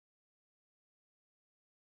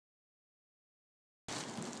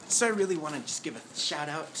So I really want to just give a shout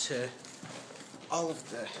out to all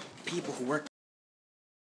of the people who work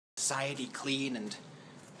society clean and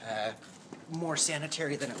more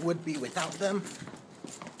sanitary than it would be without them.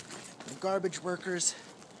 The garbage workers,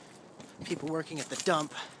 people working at the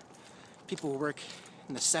dump, people who work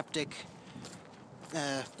in the septic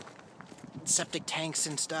tanks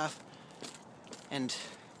and stuff, and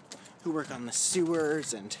who work on the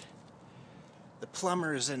sewers, and the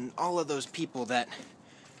plumbers, and all of those people that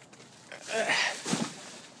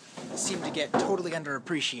seem to get totally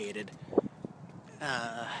underappreciated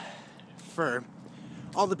for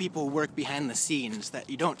all the people who work behind the scenes that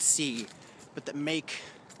you don't see, but that make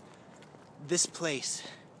this place,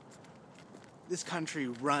 this country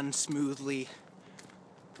run smoothly,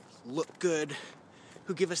 look good,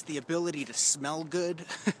 who give us the ability to smell good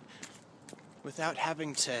without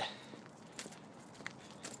having to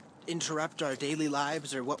interrupt our daily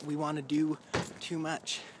lives or what we want to do too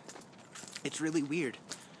much. It's really weird.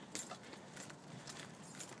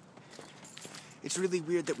 It's really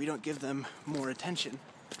weird that we don't give them more attention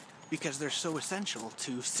because they're so essential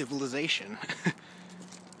to civilization.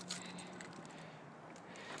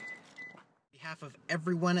 On behalf of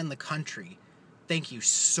everyone in the country, thank you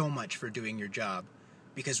so much for doing your job,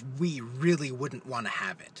 because we really wouldn't want to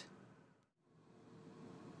have it.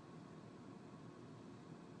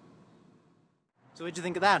 So what'd you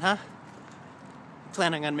think of that, huh?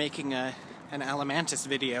 Planning on making an Antenesse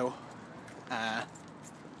video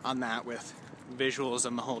on that with visuals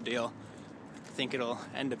and the whole deal. I think it'll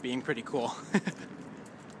end up being pretty cool.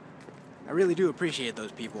 I really do appreciate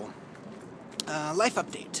those people. Life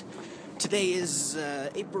update. Today is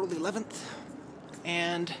April 11th,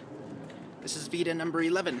 and this is VEDA number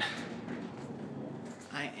 11.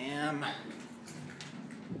 I am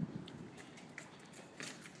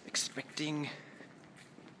expecting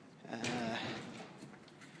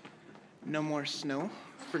no more snow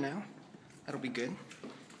for now. That'll be good.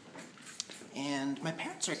 And my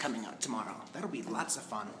parents are coming out tomorrow. That'll be lots of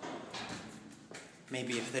fun.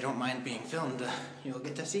 Maybe if they don't mind being filmed, you'll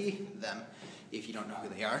get to see them, if you don't know who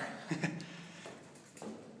they are.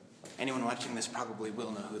 Anyone watching this probably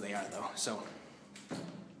will know who they are, though, so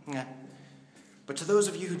yeah. But to those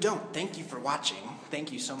of you who don't, thank you for watching.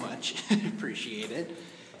 Thank you so much. Appreciate it.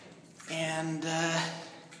 And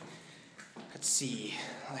let's see,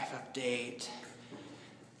 life update.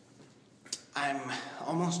 I'm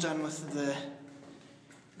almost done with the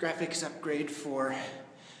graphics upgrade for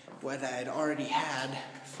what I'd already had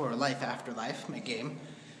for Life After Life, my game.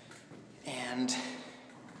 And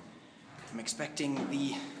I'm expecting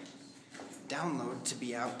the download to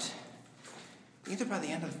be out either by the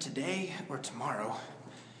end of today or tomorrow.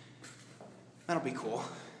 That'll be cool.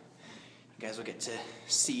 You guys will get to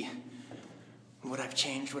see what I've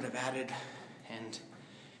changed, what I've added, and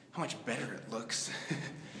how much better it looks.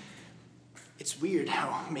 It's weird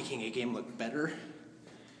how making a game look better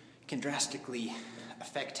can drastically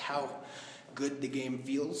affect how good the game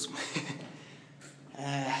feels.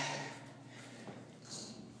 I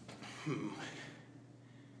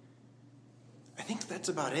think that's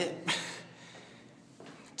about it.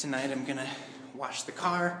 Tonight I'm gonna wash the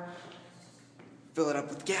car, fill it up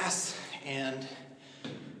with gas, and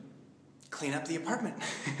clean up the apartment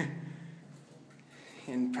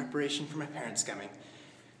in preparation for my parents coming.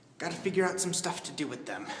 Gotta figure out some stuff to do with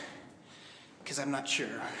them, because I'm not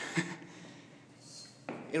sure.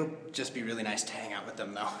 It'll just be really nice to hang out with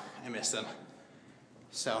them, though. I miss them.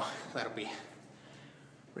 So that'll be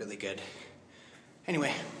really good.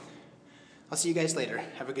 Anyway, I'll see you guys later.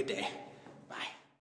 Have a good day.